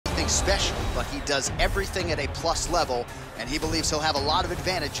special, but he does everything at a plus level, and he believes he'll have a lot of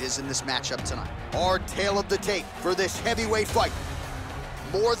advantages in this matchup tonight. Our tale of the tape for this heavyweight fight.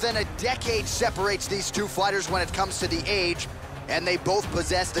 More than a decade separates these two fighters when it comes to the age, and they both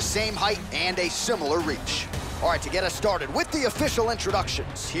possess the same height and a similar reach. All right, to get us started with the official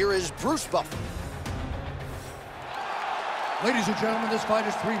introductions, here is Bruce Buffer. Ladies and gentlemen, this fight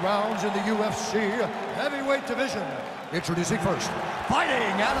is 3 rounds in the UFC heavyweight division. Introducing first,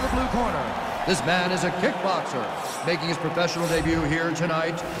 fighting out of the blue corner. This man is a kickboxer, making his professional debut here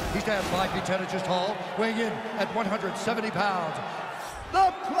tonight. He stands 5 feet 10 inches tall, weighing in at 170 pounds.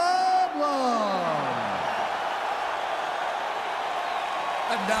 The Problem!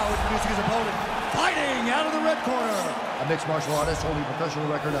 And now introducing his opponent, fighting out of the red corner. A mixed martial artist holding a professional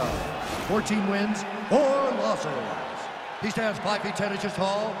record of 14 wins, 4 losses. He stands 5 feet 10 inches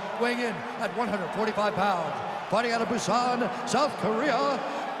tall, weighing in at 145 pounds. Fighting out of Busan, South Korea,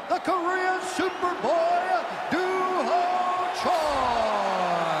 the Korean Superboy, Doo Ho Choi.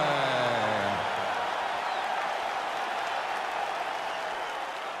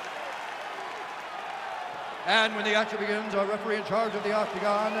 And when the action begins, our referee in charge of the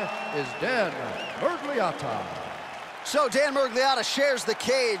octagon is Dan Miragliotta. So Dan Miragliotta shares the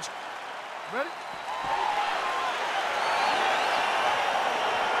cage. Ready?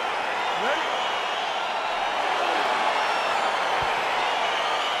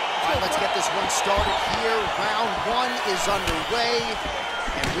 Let's get this one started here. Round 1 is underway,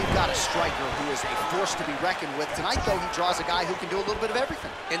 and we've got a striker who is a force to be reckoned with. Tonight, though, he draws a guy who can do a little bit of everything.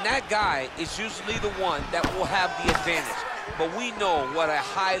 And that guy is usually the one that will have the advantage. But we know what a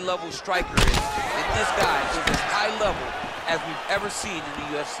high-level striker is, and this guy is as high level as we've ever seen in the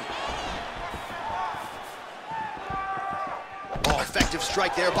UFC. Oh, effective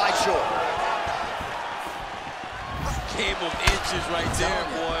strike there by Choi. Game of inches right there,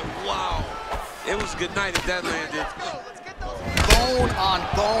 boy. Wow. It was good night if that landed. Bone on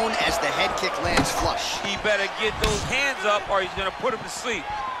bone as the head kick lands flush. He better get those hands up or he's going to put him to sleep.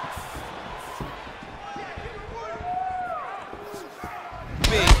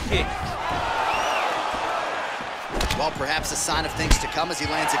 Big kick. Well, perhaps a sign of things to come as he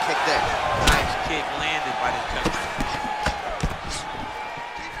lands a kick there. Nice kick landed by the country.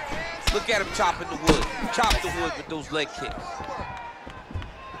 Look at him chopping the wood. Chop the wood with those leg kicks.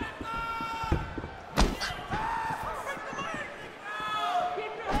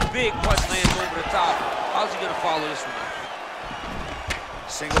 Big punch lands over the top. How's he gonna follow this one up?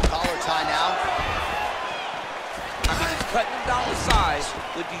 Single collar tie now. I mean, he's cutting him down the sides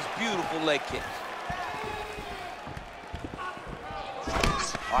with these beautiful leg kicks.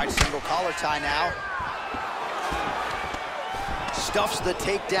 All right, single collar tie now. Stuffs the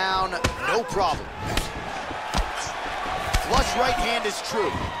takedown, no problem. Flush right hand is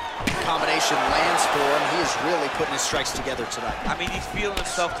true. Combination lands for him. He is really putting his strikes together tonight. I mean, he's feeling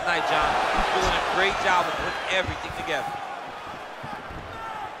himself tonight, John. He's doing a great job of putting everything together.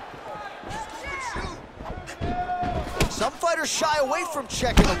 Some fighters shy away from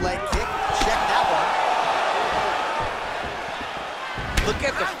checking a leg kick. Check that one. Look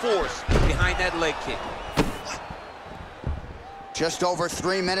at the force behind that leg kick. Just over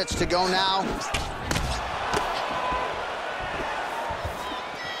 3 minutes to go now.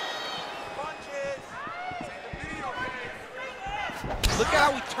 Look at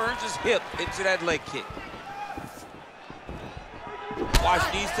how he turns his hip into that leg kick. Watch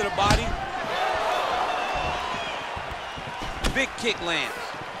knees to the body. Big kick lands.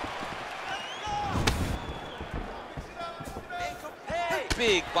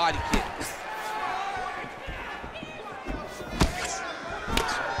 Big body kick.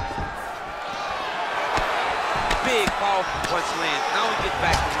 Big, powerful punch lands. Now we get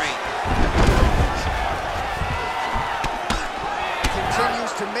back to range.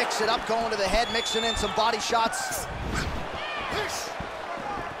 Continues to mix it up, going to the head, mixing in some body shots.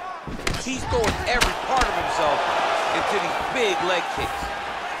 He's throwing every part of himself into these big leg kicks.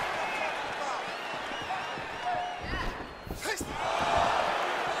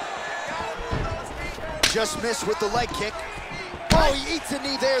 Just missed with the leg kick. Oh, he eats a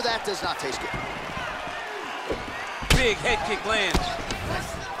knee there. That does not taste good. Big head kick lands.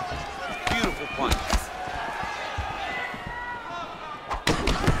 Beautiful punch.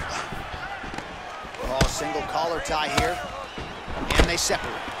 Oh, single collar tie here. And they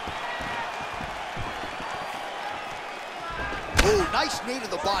separate. Ooh, nice knee to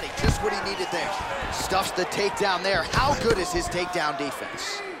the body. Just what he needed there. Stuffs the takedown there. How good is his takedown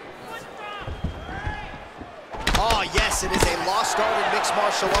defense? Oh, yes, it is a lost art in mixed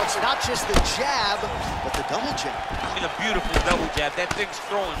martial arts. Not just the jab, but the double jab. I mean, a beautiful double jab. That thing's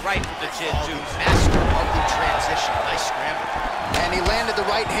throwing right from the chin, too. Master of the transition. Nice scramble. And he landed the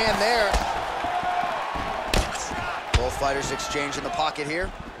right hand there. Both fighters exchange in the pocket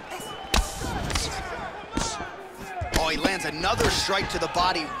here. Oh, he lands another strike to the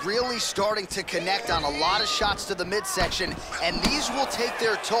body, really starting to connect on a lot of shots to the midsection, and these will take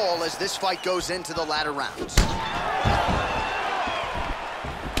their toll as this fight goes into the latter rounds.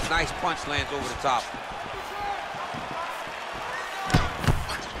 Nice punch lands over the top.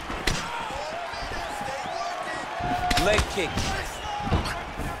 Leg kick.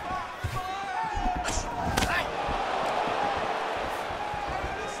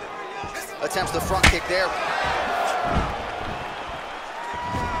 Attempts the front kick there.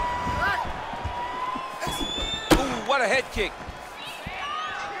 What a head kick.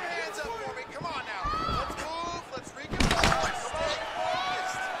 Hands up for me. Come on now. Let's move. Let's reconfirm. Stay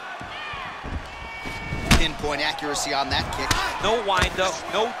focused. Pinpoint accuracy on that kick. No wind-up,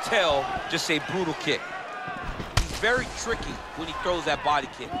 no tell, just a brutal kick. He's very tricky when he throws that body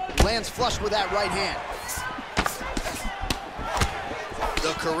kick. Lands flush with that right hand.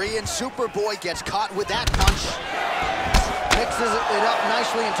 The Korean Superboy gets caught with that punch. Mixes it up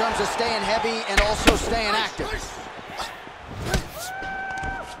nicely in terms of staying heavy and also staying active.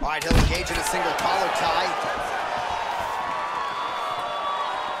 All right, he'll engage in a single collar tie.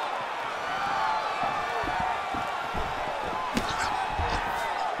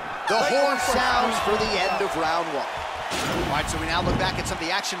 The horn sounds for the end of round one. All right, so we now look back at some of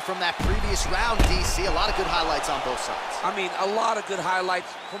the action from that previous round, DC. A lot of good highlights on both sides. I mean, a lot of good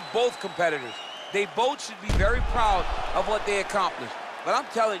highlights from both competitors. They both should be very proud of what they accomplished. But I'm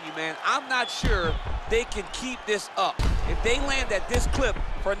telling you, man, I'm not sure they can keep this up. If they land at this clip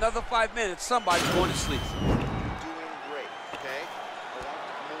for another 5 minutes, somebody's going to sleep. Doing great, okay? I want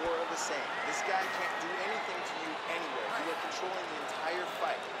more of the same. This guy can't do anything to you anywhere. You are controlling the entire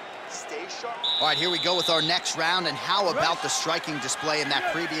fight. Stay sharp. All right, here we go with our next round, and how about the striking display in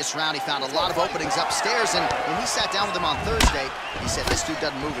that previous round? He found a lot of openings upstairs, and when we sat down with him on Thursday, he said this dude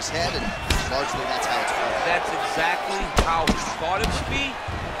doesn't move his head, and largely that's how it's played. That's exactly how he thought it would be,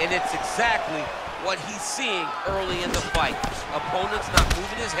 and it's exactly what he's seeing early in the fight. Opponent's not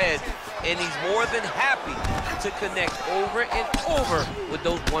moving his head, and he's more than happy to connect over and over with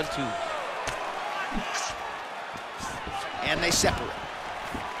those 1-2s. And they separate.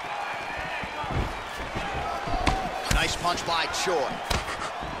 Nice punch by Choi.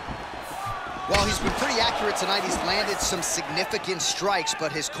 Well, he's been pretty accurate tonight. He's landed some significant strikes,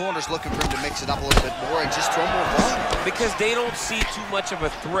 but his corner's looking for him to mix it up a little bit more and just throw more volume. Because they don't see too much of a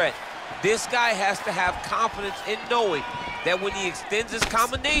threat. This guy has to have confidence in knowing that when he extends his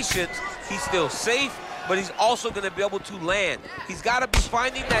combinations, he's still safe, but he's also going to be able to land. He's got to be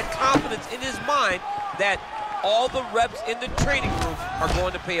finding that confidence in his mind that all the reps in the training room are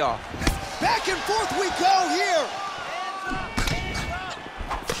going to pay off. Back and forth we go here.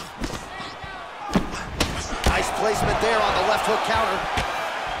 Nice placement there on the left hook counter.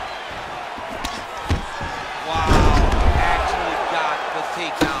 Wow, actually got the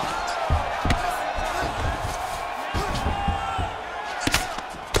takedown.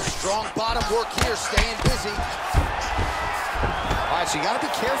 Strong bottom work here, staying busy. All right, so you got to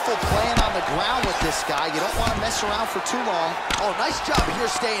be careful playing on the ground with this guy. You don't want to mess around for too long. Oh, nice job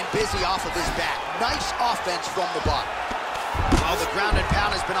here staying busy off of his back. Nice offense from the bottom. Well, the ground and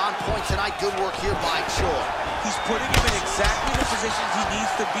pound has been on point tonight. Good work here by Choi. He's putting him in exactly the positions he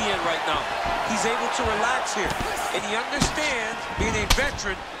needs to be in right now. He's able to relax here. And he understands, being a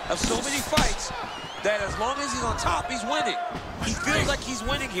veteran of so many fights, that as long as he's on top, he's winning. He feels like he's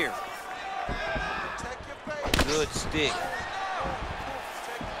winning here. Good stick.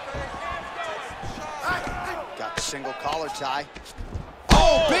 Got the single collar tie.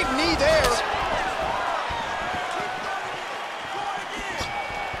 Oh, big knee there.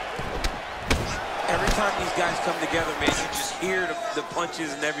 Every time these guys come together, man, you just hear the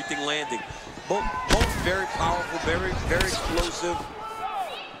punches and everything landing. Both very powerful, very explosive.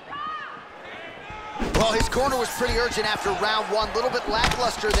 Well, his corner was pretty urgent after round one. A little bit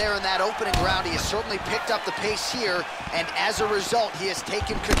lackluster there in that opening round. He has certainly picked up the pace here, and as a result, he has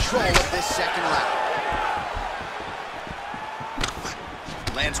taken control of this second round.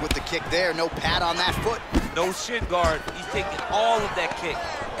 Lands with the kick there. No pad on that foot. No shin guard. He's taking all of that kick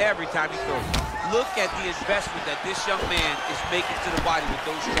every time he throws. Look at the investment that this young man is making to the body with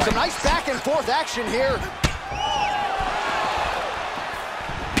those strikes. Some nice back and forth action here.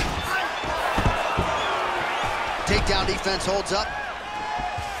 Takedown defense holds up.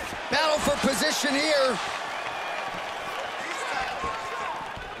 Battle for position here.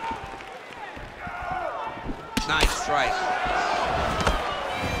 Nice strike.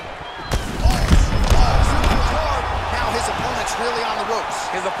 Now his opponent's really on the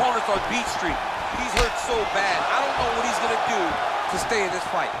ropes. His opponent's on beat street. He's hurt so bad. I don't know what he's gonna do to stay in this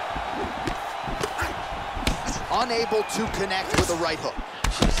fight. Unable to connect with a right hook.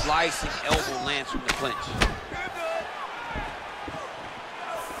 Slicing elbow lands from the clinch.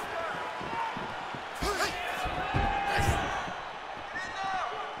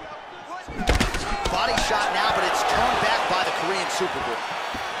 Body shot now, but it's turned back by the Korean Superboy.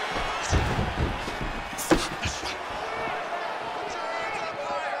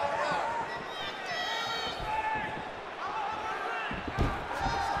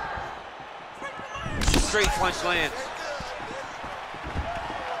 Straight punch lands.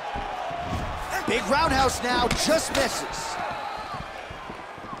 Big roundhouse now, just misses.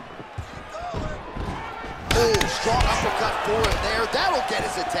 Oh, strong uppercut for him there. That'll get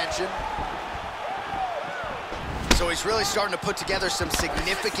his attention. So he's really starting to put together some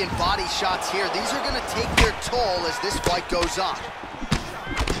significant body shots here. These are going to take their toll as this fight goes on.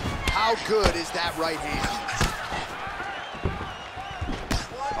 How good is that right hand?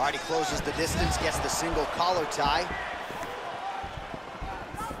 All right, he closes the distance, gets the single collar tie.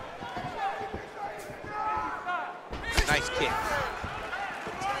 Nice kick.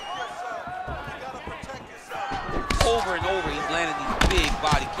 Over and over, he's landing these big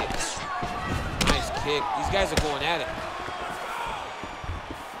body kicks. Nice kick. These guys are going at it.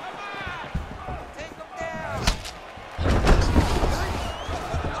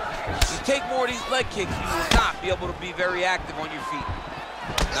 You take more of these leg kicks, you will not be able to be very active on your feet.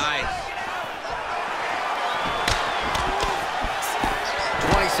 Nice.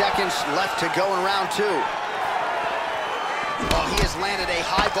 20 seconds left to go in round two. Well, he has landed a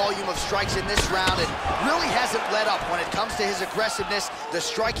high volume of strikes in this round and really hasn't let up. When it comes to his aggressiveness, the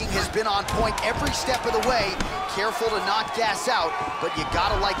striking has been on point every step of the way. Careful to not gas out, but you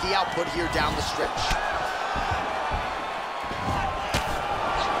gotta like the output here down the stretch.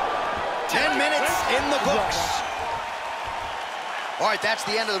 10 minutes in the books. All right, that's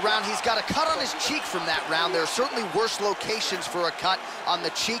the end of the round. He's got a cut on his cheek from that round. There are certainly worse locations for a cut on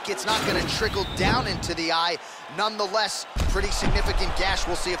the cheek. It's not going to trickle down into the eye. Nonetheless, pretty significant gash.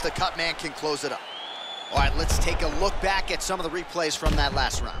 We'll see if the cut man can close it up. All right, let's take a look back at some of the replays from that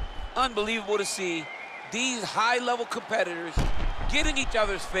last round. Unbelievable to see these high-level competitors get in each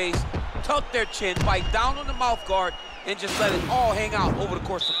other's face, tuck their chin, bite down on the mouth guard, and just let it all hang out over the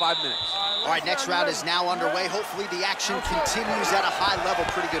course of 5 minutes. All right, next round is now underway. Hopefully the action continues at a high level.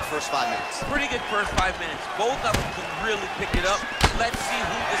 Pretty good first 5 minutes. Pretty good first 5 minutes. Both of them can really pick it up. Let's see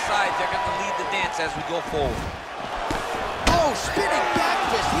who decides they're going to lead the dance as we go forward. Oh, spinning back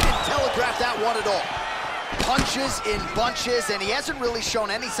fist. He didn't telegraph that one at all. Punches in bunches, and he hasn't really shown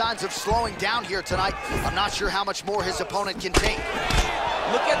any signs of slowing down here tonight. I'm not sure how much more his opponent can take.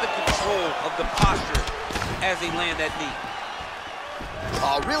 Look at the control of the posture as they land that knee.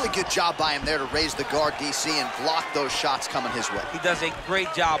 Oh, really good job by him there to raise the guard, DC, and block those shots coming his way. He does a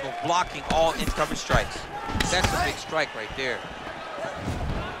great job of blocking all incoming strikes. That's a big strike right there.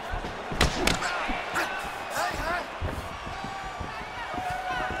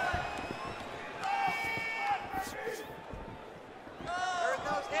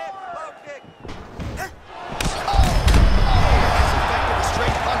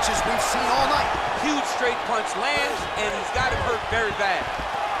 We've seen all night. Huge straight punch lands, and he's got him hurt very bad.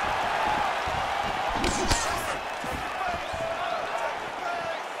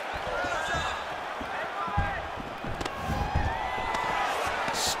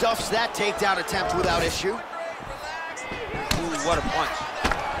 Stuffs that takedown attempt without issue. Ooh, what a punch.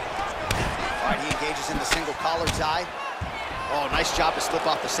 All right, he engages in the single collar tie. Oh, nice job to slip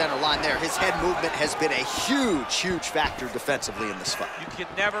off the center line there. His head movement has been a huge, huge factor defensively in this fight. You can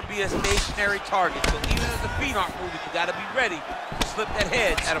never be a stationary target, so even if the feet aren't moving, you gotta be ready to slip that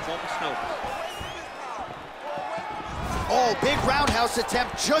head at a moment's notice. Oh, big roundhouse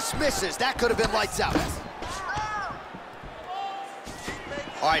attempt just misses. That could have been lights out.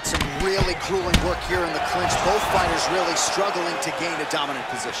 All right, some really grueling work here in the clinch. Both fighters really struggling to gain a dominant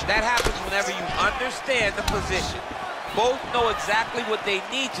position. That happens whenever you understand the position. Both know exactly what they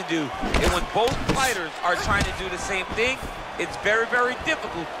need to do. And when both fighters are trying to do the same thing, it's very, very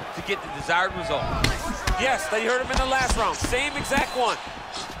difficult to get the desired result. Yes, they heard him in the last round. Same exact one.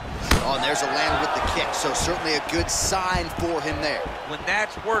 Oh, and there's a land with the kick, so certainly a good sign for him there. When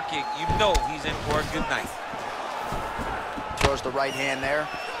that's working, you know he's in for a good night. Throws the right hand there.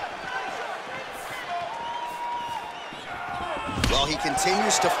 Well, he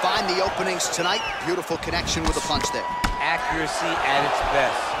continues to find the openings tonight. Beautiful connection with a punch there. Accuracy at its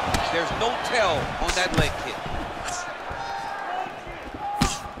best. There's no tell on that leg kick.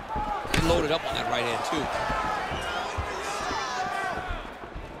 loaded up on that right hand, too.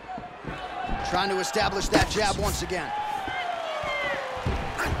 Trying to establish that jab once again.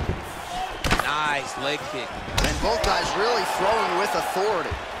 Nice leg kick. And both guys really throwing with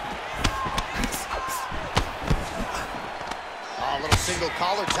authority. Oh, a little single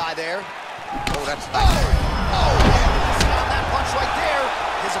collar tie there. Oh, that's nice. Oh, on that punch right there.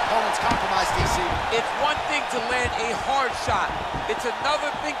 His opponent's compromised, DC. It's one thing to land a hard shot. It's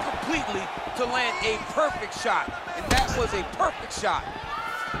another thing completely to land a perfect shot. And that was a perfect shot.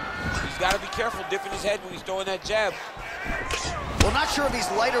 He's got to be careful dipping his head when he's throwing that jab. Well, not sure if he's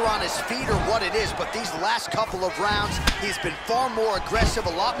lighter on his feet or what it is, but these last couple of rounds, he's been far more aggressive,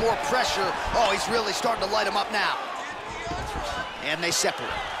 a lot more pressure. Oh, he's really starting to light him up now. And they separate.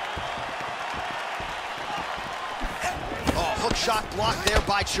 Oh, hook shot blocked there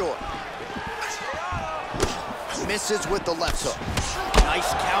by Choi. Misses with the left hook. Nice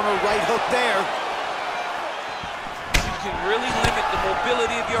counter right hook there. You can really limit the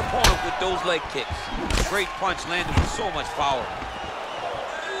mobility of your opponent with those leg kicks. Great punch landed with so much power.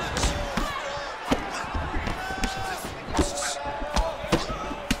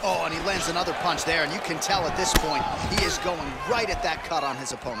 Oh, and he lands another punch there, and you can tell at this point, he is going right at that cut on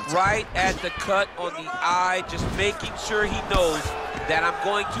his opponent's Right at the cut on the eye, just making sure he knows that I'm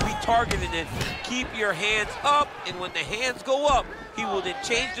going to be targeting it. Keep your hands up, and when the hands go up, he will then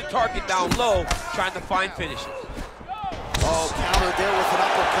change the target down low, trying to find finishes. Oh, countered there with an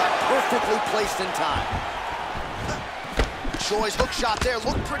uppercut, perfectly placed in time. Choi's hook shot there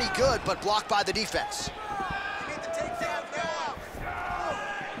looked pretty good, but blocked by the defense.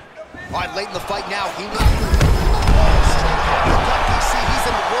 All right, late in the fight now, he needs... DC, he's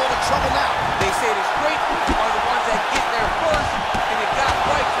in a world of trouble now. They say the straight are the ones that get there first, and it got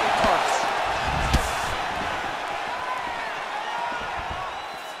right to the targets.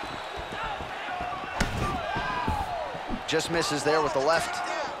 Just misses there with the left.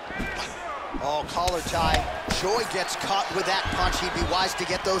 Oh, collar tie. Choi gets caught with that punch. He'd be wise to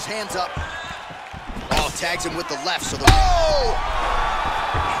get those hands up. Oh, tags him with the left, so the... Oh!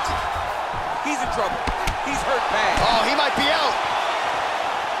 He's in trouble. He's hurt bad. Oh, he might be out.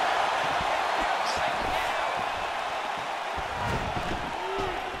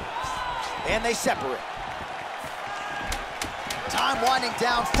 And they separate. Time winding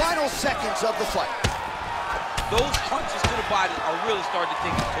down, final seconds of the fight. Those punches to the body are really starting to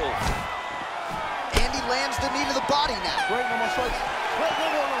take a toll. And he lands the knee to the body now. Wait, no more strikes. Wait.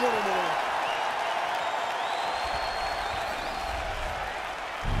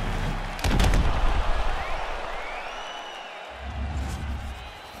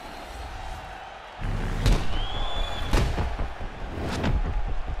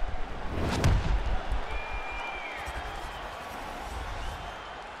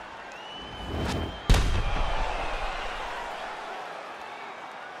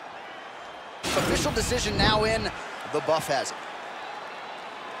 Official decision now in. The buff has it.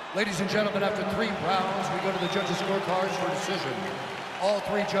 Ladies and gentlemen, after 3 rounds, we go to the judges' scorecards for decision. All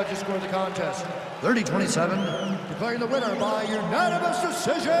 3 judges scored the contest 30-27, declaring the winner by unanimous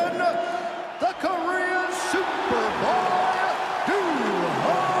decision, the Korean Superboy, Doo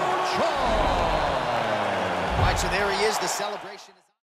Ho Choi. All right, so there he is, the celebration.